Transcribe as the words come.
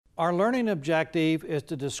Our learning objective is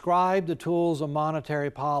to describe the tools of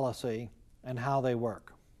monetary policy and how they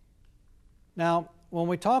work. Now, when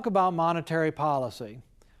we talk about monetary policy,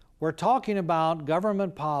 we're talking about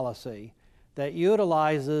government policy that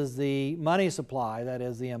utilizes the money supply, that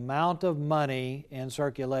is the amount of money in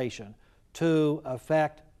circulation, to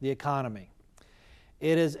affect the economy.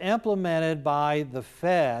 It is implemented by the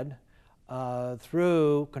Fed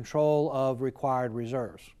through control of required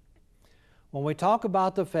reserves. When we talk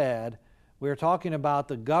about the Fed, we're talking about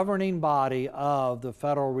the governing body of the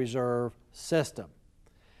Federal Reserve System.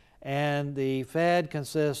 And the Fed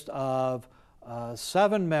consists of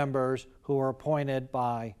 7 members who are appointed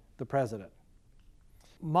by the President.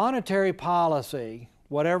 Monetary policy,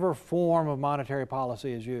 whatever form of monetary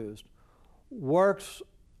policy is used, works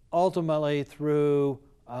ultimately through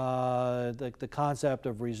the concept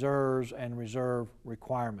of reserves and reserve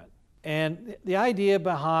requirement. And the idea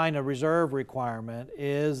behind a reserve requirement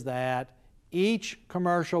is that each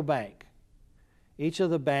commercial bank, each of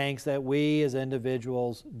the banks that we as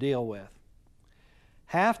individuals deal with,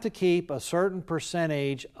 have to keep a certain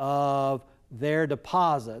percentage of their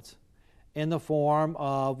deposits in the form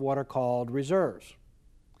of what are called reserves.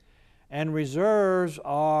 And reserves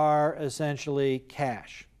are essentially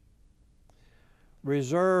cash.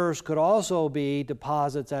 Reserves could also be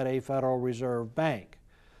deposits at a Federal Reserve Bank.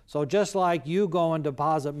 So just like you go and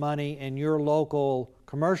deposit money in your local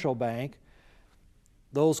commercial bank,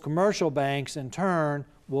 those commercial banks in turn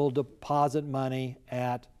will deposit money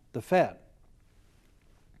at the Fed.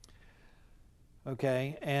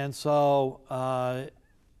 Okay, and so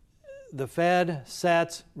the Fed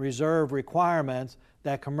sets reserve requirements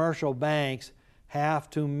that commercial banks have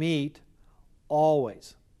to meet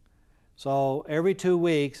always. So every 2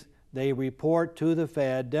 weeks, they report to the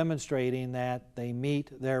Fed demonstrating that they meet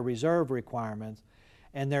their reserve requirements,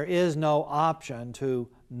 and there is no option to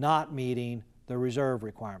not meeting the reserve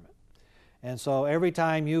requirement. And so every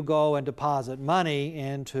time you go and deposit money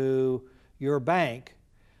into your bank,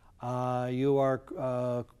 you are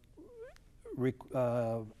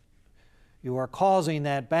causing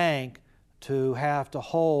that bank to have to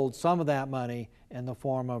hold some of that money in the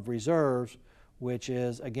form of reserves, which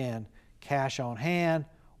is, again, cash on hand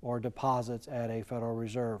or deposits at a Federal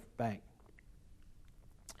Reserve Bank.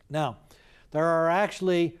 Now, there are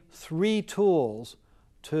actually 3 tools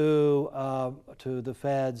to the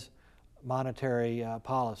Fed's monetary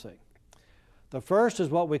policy. The first is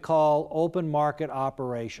what we call open market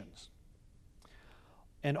operations.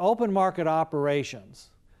 In open market operations,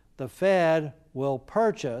 the Fed will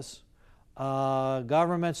purchase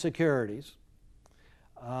government securities,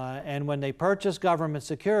 and when they purchase government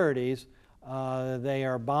securities, they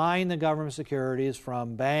are buying the government securities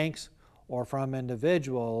from banks or from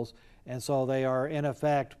individuals, and so they are in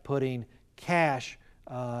effect putting cash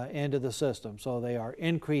into the system. So they are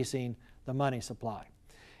increasing the money supply.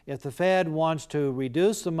 If the Fed wants to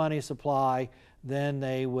reduce the money supply, then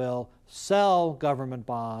they will sell government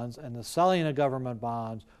bonds, and the selling of government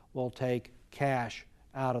bonds will take cash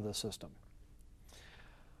out of the system.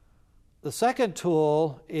 The second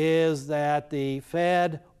tool is that the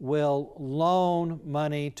Fed will loan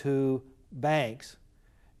money to banks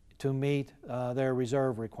to meet their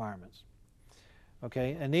reserve requirements.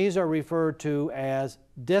 Okay, and these are referred to as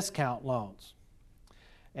discount loans.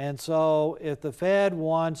 And so if the Fed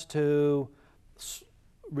wants to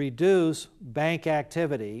reduce bank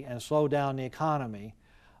activity and slow down the economy,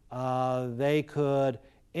 they could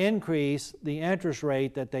increase the interest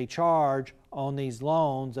rate that they charge on these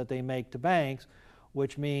loans that they make to banks,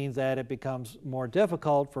 which means that it becomes more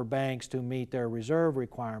difficult for banks to meet their reserve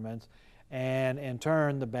requirements, and in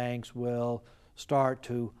turn the banks will start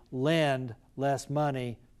to lend less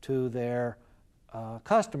money to their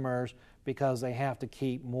customers because they have to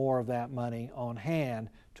keep more of that money on hand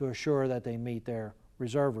to assure that they meet their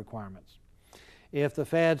reserve requirements. If the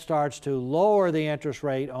Fed starts to lower the interest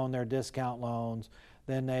rate on their discount loans,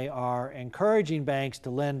 then they are encouraging banks to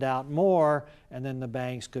lend out more, and then the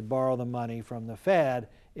banks could borrow the money from the Fed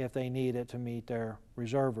if they need it to meet their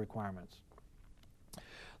reserve requirements.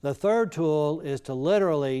 The third tool is to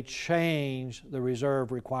literally change the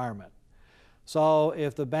reserve requirement. So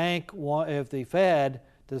if the Fed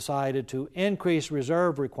decided to increase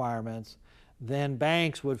reserve requirements, then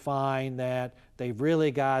banks would find that they've really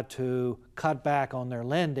got to cut back on their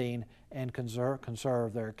lending and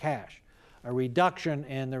conserve their cash. A reduction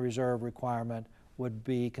in the reserve requirement would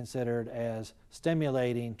be considered as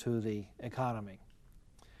stimulating to the economy.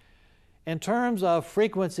 In terms of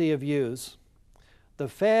frequency of use, the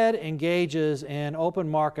Fed engages in open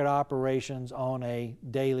market operations on a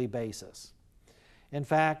daily basis. In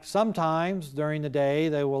fact, sometimes during the day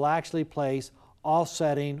they will actually place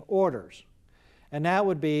offsetting orders. And that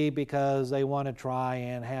would be because they want to try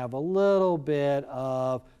and have a little bit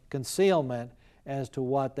of concealment as to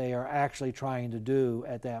what they are actually trying to do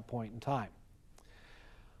at that point in time.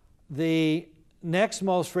 The next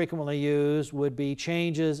most frequently used would be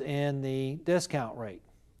changes in the discount rate.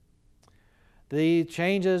 The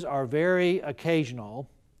changes are very occasional,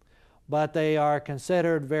 but they are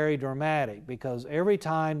considered very dramatic because every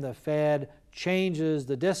time the Fed changes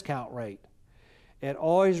the discount rate, it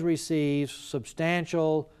always receives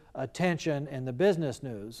substantial attention in the business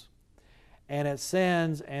news, and it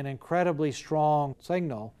sends an incredibly strong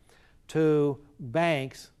signal to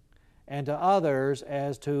banks and to others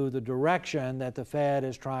as to the direction that the Fed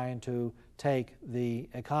is trying to take the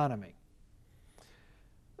economy.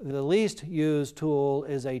 The least used tool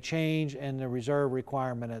is a change in the reserve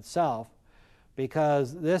requirement itself,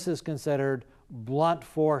 because this is considered blunt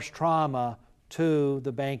force trauma to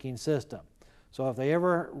the banking system. So if they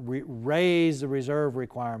ever raise the reserve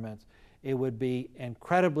requirements, it would be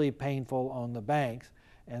incredibly painful on the banks,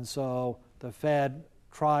 and so the Fed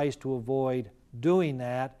tries to avoid doing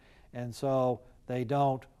that, and so they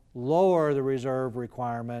don't lower the reserve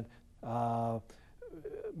requirement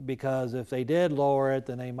because if they did lower it,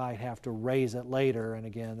 then they might have to raise it later, and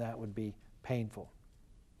again, that would be painful.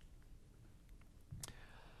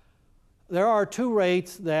 There are two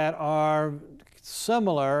rates that are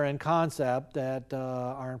similar in concept that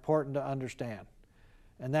are important to understand,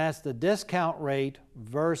 and that's the discount rate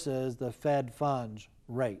versus the Fed funds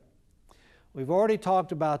rate. We've already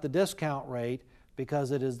talked about the discount rate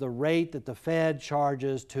because it is the rate that the Fed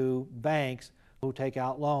charges to banks who take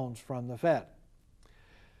out loans from the Fed.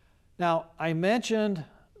 Now, I mentioned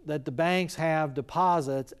that the banks have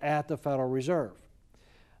deposits at the Federal Reserve.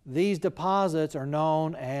 These deposits are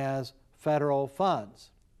known as federal funds,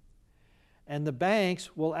 and the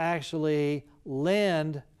banks will actually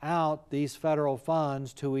lend out these federal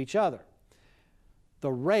funds to each other.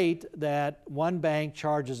 The rate that one bank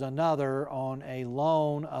charges another on a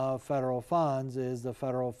loan of federal funds is the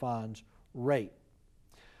federal funds rate.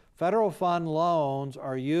 Federal fund loans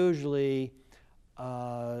are usually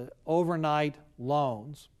overnight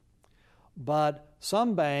loans, but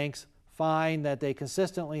some banks find that they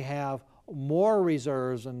consistently have more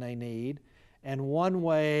reserves than they need, and one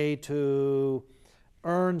way to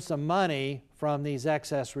earn some money from these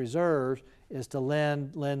excess reserves is to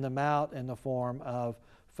lend them out in the form of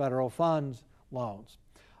federal funds loans.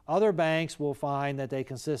 Other banks will find that they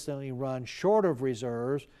consistently run short of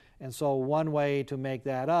reserves, and so one way to make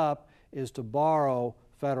that up is to borrow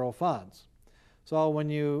federal funds. So when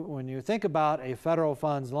you think about a federal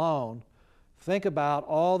funds loan, think about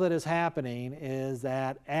all that is happening is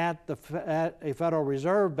that at a Federal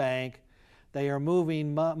Reserve Bank, they are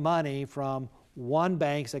moving money from one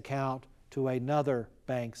bank's account to another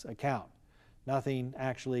bank's account. Nothing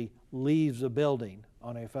actually leaves the building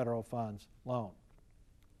on a federal funds loan.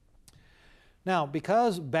 Now,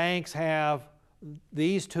 because banks have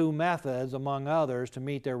these two methods, among others, to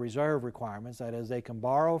meet their reserve requirements, that is, they can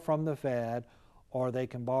borrow from the Fed or they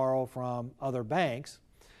can borrow from other banks,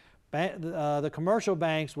 the commercial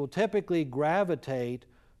banks will typically gravitate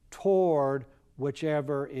toward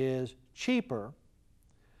whichever is cheaper,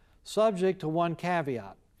 subject to one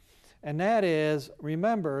caveat, and that is,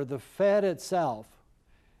 remember, the Fed itself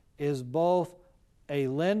is both a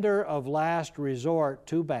lender of last resort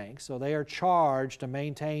to banks, so they are charged to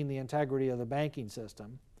maintain the integrity of the banking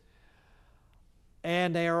system,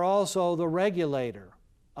 and they are also the regulator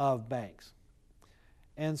of banks.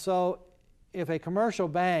 And so if a commercial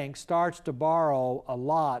bank starts to borrow a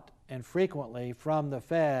lot and frequently from the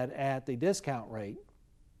Fed at the discount rate,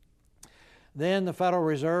 then the Federal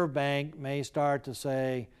Reserve Bank may start to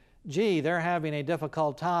say, gee, they're having a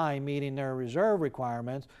difficult time meeting their reserve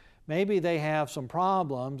requirements. Maybe they have some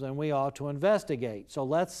problems and we ought to investigate. So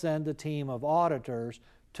let's send a team of auditors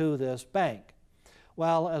to this bank.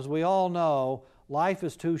 Well, as we all know, life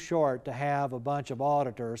is too short to have a bunch of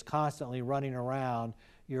auditors constantly running around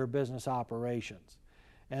your business operations.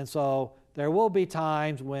 And so there will be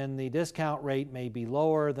times when the discount rate may be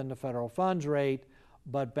lower than the federal funds rate,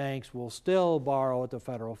 but banks will still borrow at the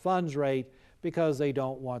federal funds rate because they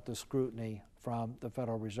don't want the scrutiny from the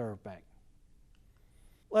Federal Reserve Bank.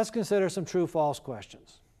 Let's consider some true-false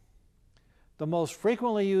questions. The most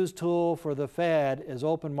frequently used tool for the Fed is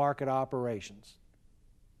open market operations.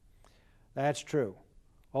 That's true.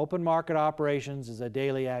 Open market operations is a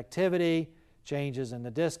daily activity. Changes in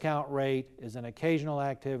the discount rate is an occasional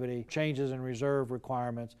activity. Changes in reserve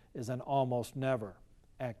requirements is an almost never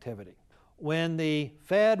activity. when the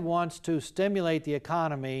Fed wants to stimulate the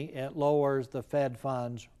economy, it lowers the Fed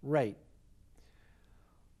funds rate.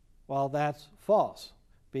 Well, that's false,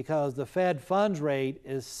 because the Fed funds rate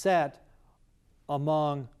is set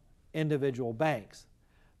among individual banks.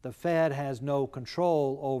 The Fed has no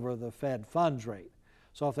control over the Fed funds rate.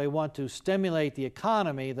 So if they want to stimulate the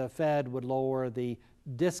economy, the Fed would lower the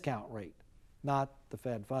discount rate, not the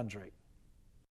Fed funds rate.